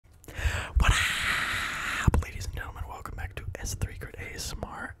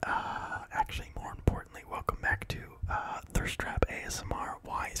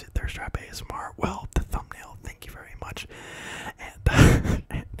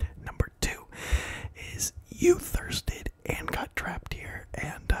you thirsted and got trapped here,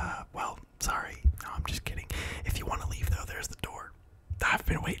 and, well, sorry. No, I'm just kidding. If you want to leave, though, there's the door. I've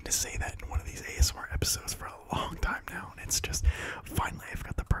been waiting to say that in one of these ASMR episodes for a long time now, and it's just, finally, I've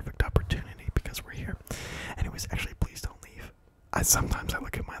got the perfect opportunity because we're here. Anyways, actually, please don't leave. Sometimes I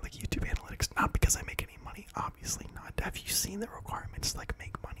look at my, like, YouTube analytics, not because I make any money, obviously not. Have you seen the requirements to, like,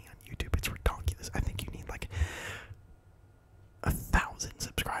 make money on YouTube? It's ridiculous. I think you need, like, 1,000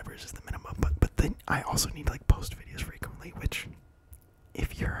 subscribers is the minimum, but then I also need to, like, post videos frequently, which,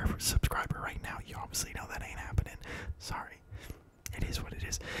 if you're a subscriber right now, you obviously know that ain't happening. Sorry. It is what it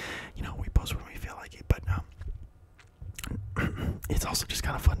is. You know, we post when we feel like it, but it's also just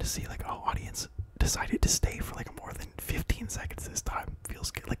kind of fun to see, like, oh, audience decided to stay for like more than 15 seconds this time. Feels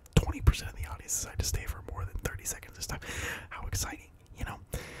good. Like 20% of the audience decided to stay for more than 30 seconds this time. How exciting, you know?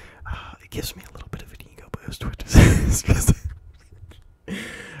 It gives me a little bit of an ego boost, which is just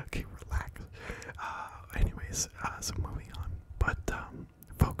okay, relax. Anyways, so moving on. But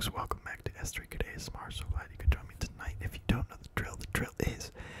folks, welcome back to S3 Good ASMR. So glad you could join me tonight. If you don't know the drill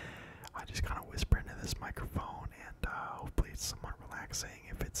is I just kind of whisper into this microphone, and hopefully it's somewhat relaxing.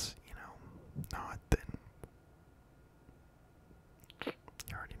 If it's, you know, not, then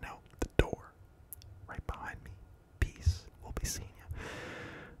you already know the door right behind me. Peace. We'll be seeing you.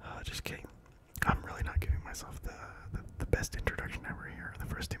 Just kidding. I'm really not giving myself the best introduction ever here in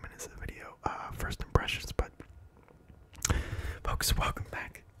the first 2 minutes of the video. First impressions, but folks, welcome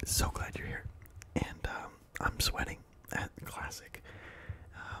back. So glad you're here. And I'm sweating at classic.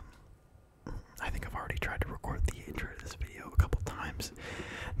 I think I've already tried to record the intro to this video a couple times.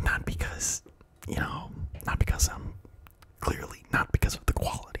 Not because, you know, not because I'm clearly, not because of the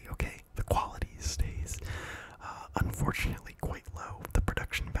quality, okay? The quality stays, unfortunately, quite low. The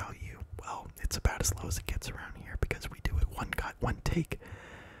production value, well, it's about as low as it gets around here because we do it one cut, one take,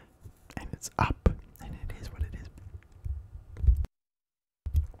 and it's up, and it is what it is.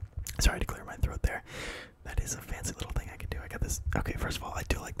 Sorry to clear my throat there. That is a fancy little thing I can do. I got this. Okay, first of all, I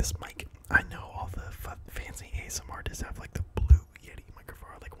do like this mic. I know all the fancy ASMR artists have like the blue Yeti microphone,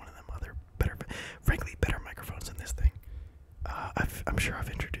 or like one of them other better, frankly, better microphones than this thing. I'm sure I've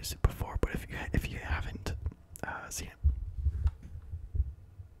introduced it before, but if you haven't seen it,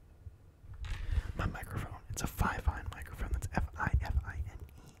 my microphone, it's a Fifine microphone. That's Fifine. I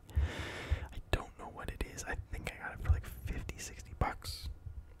don't know what it is. I think I got it for like 50, 60 bucks.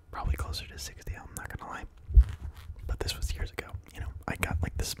 Probably closer to 60, I'm not gonna lie. But this was years ago, you know. I got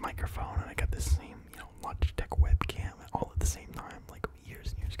like this microphone and I got this same, you know, Logitech webcam all at the same time, like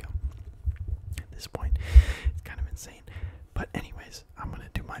years and years ago. At this point, it's kind of insane. But anyways, I'm gonna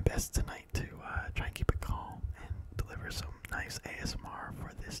do my best tonight to try and keep it calm and deliver some nice ASMR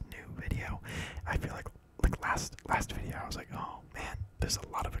for this new video. I feel like last video I was like, oh man, there's a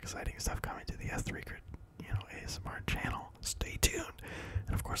lot of exciting stuff coming to the S3 Grid, you know, ASMR channel. Stay tuned.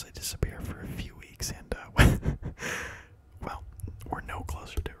 And of course I disappear for a few weeks, and well, we're no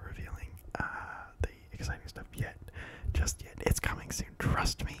closer to revealing the exciting stuff yet. Just yet. It's coming soon.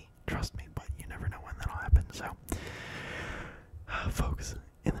 Trust me, but you never know when that'll happen. So folks,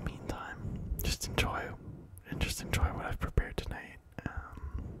 in the meantime, just enjoy what I've prepared tonight.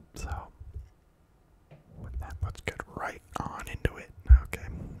 So with that, let's get right on into it. Okay,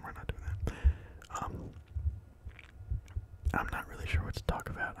 we're not doing that. I'm not really sure what to talk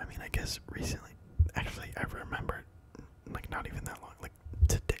about. I mean, I guess recently, actually, I remembered, like, not even that long, like,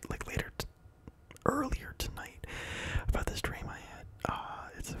 today, like, earlier tonight, about this dream I had.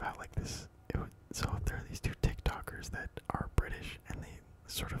 It's about, like, this, so there are these two TikTokers that are British, and they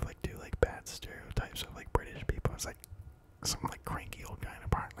sort of, like, do, like, bad stereotypes of, like, British people. It's like, some, like, cranky old guy in a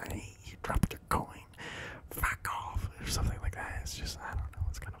park, like, hey, you dropped your coin, fuck off, or something like that. It's just, I don't know,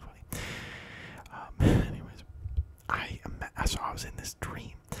 it's kind of funny. Anyways, so I was in this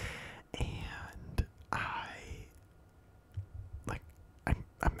dream, and I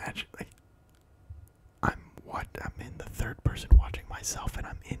imagine, like, I'm in the third person watching myself, and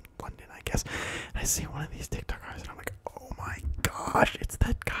I'm in London, I guess, and I see one of these TikTokers, and I'm like, oh my gosh, it's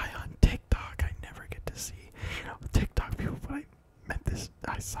that guy on TikTok I never get to see, you know, TikTok people, but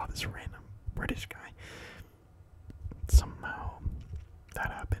I saw this random British guy. Somehow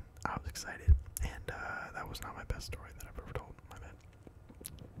that happened. I was excited, and that was not my best story that I've ever told. My bad.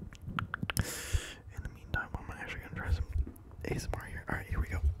 In the meantime, I'm actually gonna try some ASMR here. All right, here we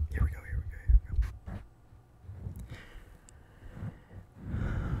go.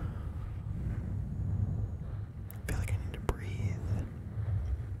 I feel like I need to breathe.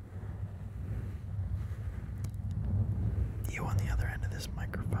 You on the other end of this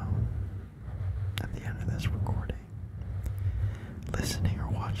microphone, at the end of this recording, listening or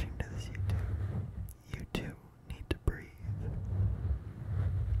watching to this YouTube, you too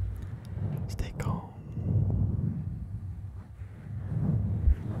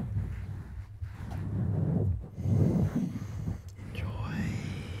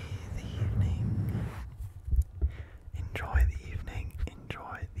enjoy the evening,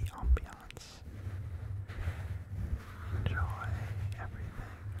 enjoy the ambiance, enjoy everything.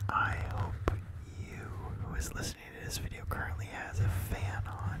 I hope you who is listening to this video currently has a fan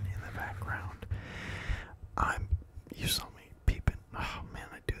on in the background. You saw me peeping. Oh man,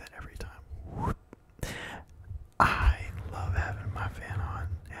 I do that every time. I love having my fan on,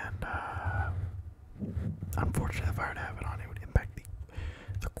 and unfortunately, if I were to have it on, it would impact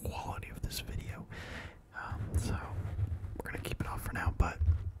the quality of this video. So we're gonna keep it off for now. But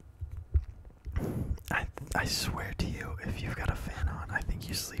I swear to you, if you've got a fan on, I think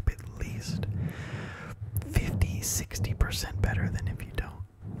you sleep at least 50-60% better than if you don't.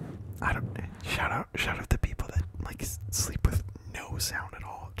 Shout out to people that like sleep with no sound at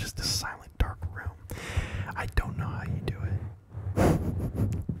all, just a silent dark room. I don't know how you do it.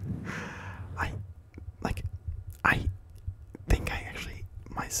 I think I actually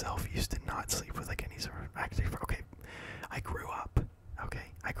myself used to not sleep with like any sort of I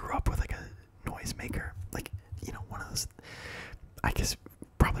grew up with like a noisemaker, like, you know, one of those, I guess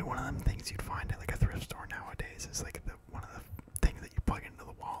probably one of them things you'd find at like a thrift store nowadays is like one of the things that you plug into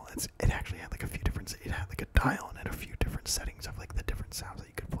the wall. It actually had like it had like a dial and had a few different settings of like the different sounds that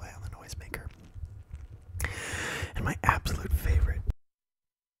you could play on the noisemaker. And my absolute favorite,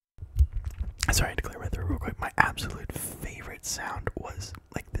 sorry, I had to clear my throat real quick. My absolute favorite sound was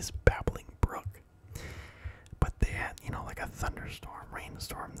like this babbling brook. But they had, you know, like a thunderstorm,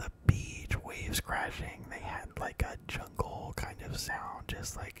 rainstorm, the beach, waves crashing. They had like a jungle kind of sound,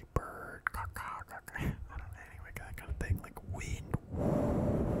 just like bird, I don't know, anyway, that kind of thing, like wind,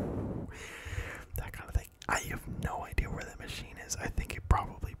 that kind of thing. I have no idea where the machine is. I think it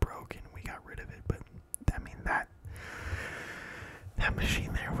probably broke and we got rid of it, but I mean, that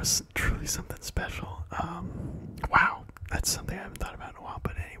machine there was truly something special. Wow, that's something I haven't thought about in a while.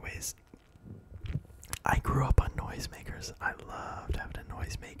 But anyways, I grew up on noisemakers. I loved having a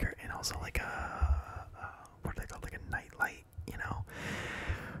noisemaker and also like what are they called, like a night light, you know,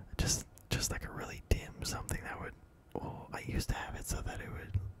 just like a really dim something that would, well, I used to have it so that it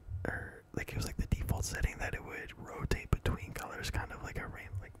would, or like it was like the default setting that it would rotate between colors, kind of like a rain,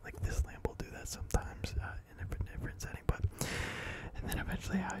 like this lamp will do that sometimes in a different setting. But and then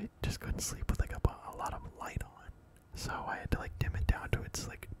eventually I just couldn't sleep with like a lot of light on, so I had to like dim it down to its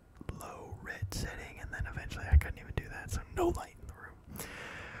like low red setting, and then eventually I couldn't even do that, so no light in the room.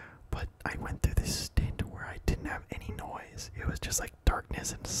 But I went through this stint where I didn't have any noise. It was just like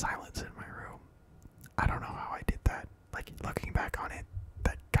darkness and silence in my room. I don't know how I did that. Like, looking back on it,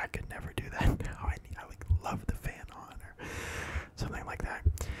 that guy could never do that. I like love the fan on or something like that.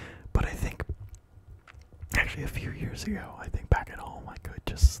 But I think actually a few years ago, I think back at home I could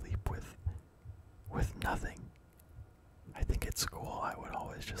just sleep with nothing. I think at school I would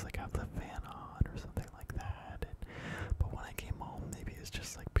always just like have the fan on or something like that. But when I came home, maybe it's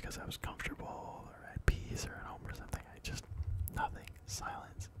just like because I was comfortable or at peace or at home or something, nothing,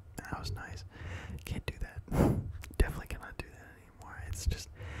 silence. And that was nice. Can't do that. Definitely cannot do that anymore. It's just,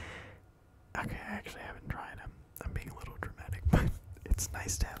 okay, I actually haven't tried. I'm being a little dramatic, but it's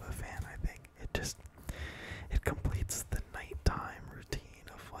nice to have a fan, I think. It completes the nighttime routine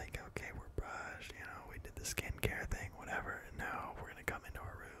of like, okay, we're brushed, you know, we did the skincare thing, whatever, and now we're gonna come into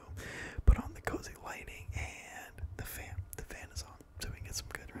our room, put on the cozy lighting, and the fan is on, so we can get some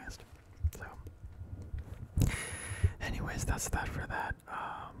good rest. So, anyways, that's that for that.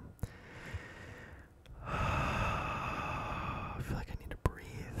 I feel like I need to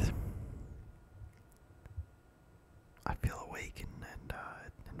breathe. I feel awake and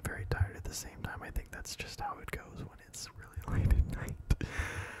very tired at the same time. I think that's just how it goes when it's really late at night.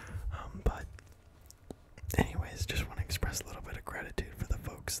 But anyways, just want to express a little bit of gratitude for the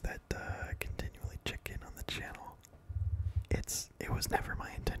folks that continually check in on the channel. It was never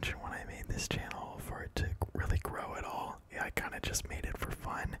my intention when I made this channel for it to really grow at all. Yeah, I kind of just made it for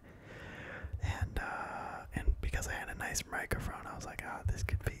fun, and because I had a nice microphone, I was like, this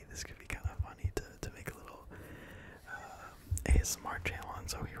could be kind of funny to make a little ASMR channel, and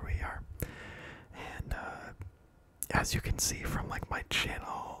so here we are. And as you can see from like my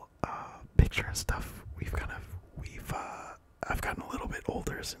channel picture and stuff, I've gotten a little bit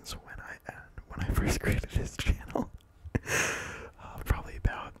older since when I first created this channel. Probably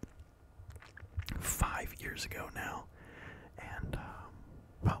about 5 years ago now, and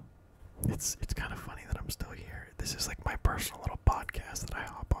well, it's kind of funny that I'm still here. This is like my personal little podcast that I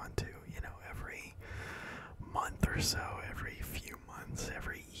hop onto, you know, every month or so, every few months,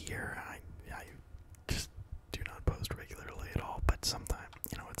 every year. I just do not post regularly at all, but sometimes,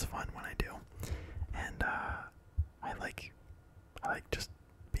 you know, it's fun when I do, and I like just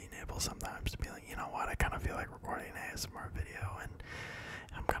being able sometimes to be like, you know what, I kind of feel like recording an ASMR video, and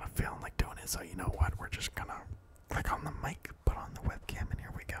I'm kind of feeling like doing it, so you know what, we're just gonna click on the mic, put on the webcam, and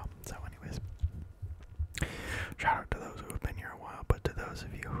here we go. So anyways, shout out to those who have been here a while, but to those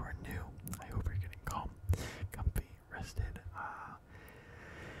of you who are new, I hope you're getting calm, comfy, rested.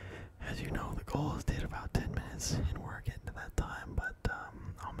 As you know, the goal is to hit about 10 minutes, and we're getting to that time, but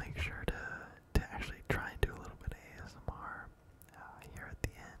I'll make sure to actually try and do a little bit of ASMR here at the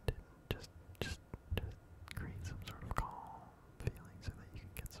end, and just create some sort of calm feeling so that you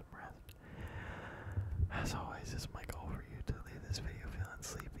can get some rest. As always, it's my goal for you to leave this video feeling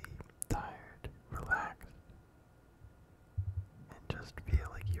sleepy, tired, relaxed, and just feel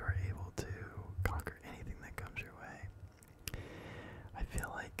like you are able to conquer anything that comes your way. I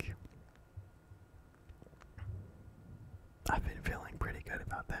feel like I've been feeling pretty good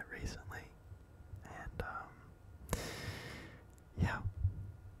about that recently, and yeah,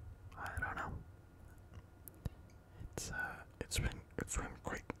 I don't know. It's been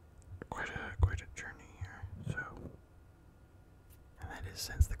quite a journey here. So, and that is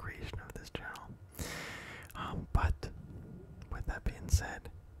since the creation of this channel. But with that being said,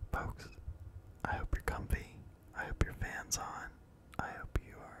 folks, I hope you're comfy. I hope your fan's on. I hope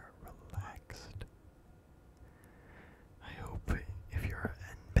you are relaxed. I hope if you're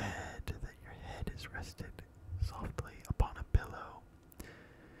in bed that your head is rested softly upon a pillow.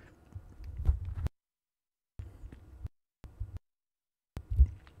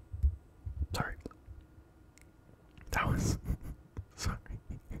 Sorry. That was sorry.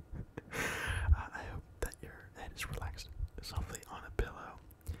 I hope that your head is relaxed softly on a pillow.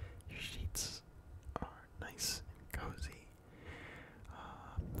 Your sheets are nice and cozy.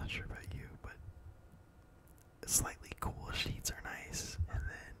 I'm not sure about you, but slightly cool sheets are nice, and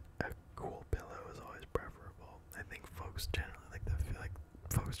then a cool pillow is always preferable. I think folks generally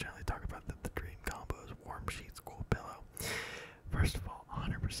talk about the dream combo is warm sheets, cool pillow. First of all, 100%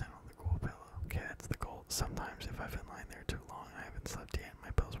 on the cool pillow. Okay, that's the goal. Sometimes if I've been lying there too long and I haven't slept yet and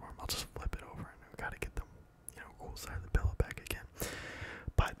my pillow's warm, I'll just flip it over and I've got to get the cool side of the pillow back again.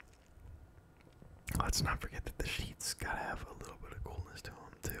 But let's not forget that the sheets gotta have a little bit of coolness to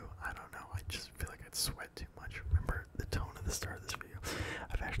them too. I don't know, I just feel like I'd sweat too much. Remember the tone at the start of this video?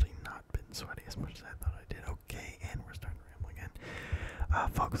 I've actually not been sweating as much as I thought I did. Okay, and we're starting to ramble again.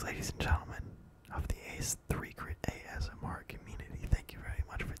 Folks, ladies and gentlemen of the Ace3 Crit ASMR community, thank you very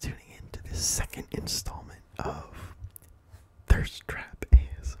much for tuning in to this second installment of Thirst Trap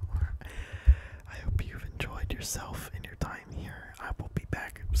ASMR. I hope you've enjoyed yourself and your time here. I will be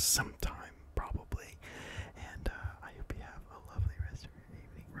back sometime, probably, and I hope you have a lovely rest of your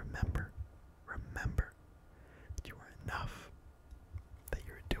evening. Remember that you are enough, that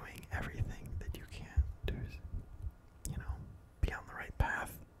you're doing everything that you can to, be on the right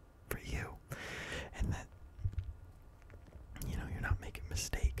path for you, and that, you're not making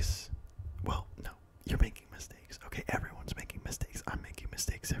mistakes. Well, no, you're making mistakes. Okay, everyone's making mistakes. I'm making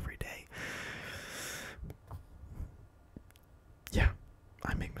mistakes every day. Yeah,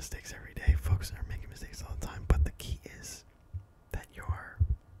 I make mistakes every day. Folks are making mistakes all the time, but the key is that you are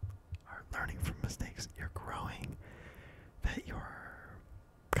learning from mistakes. You're growing, that you're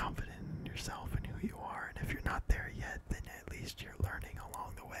confident in yourself and who you are, and if you're not there yet, then at least you're learning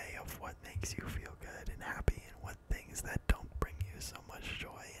along the way of what makes you feel good and happy, and what things that don't bring you so much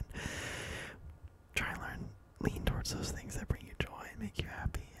joy, and try and lean towards those things that bring you joy and make you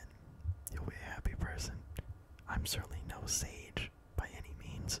happy, and you'll be a happy person. I'm certainly no sage by any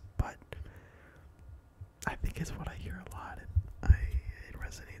means, but I think it's what I hear a lot, and it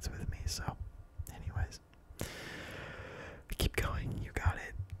resonates with me. So anyways, keep going, you got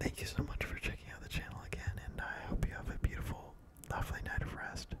it. Thank you so much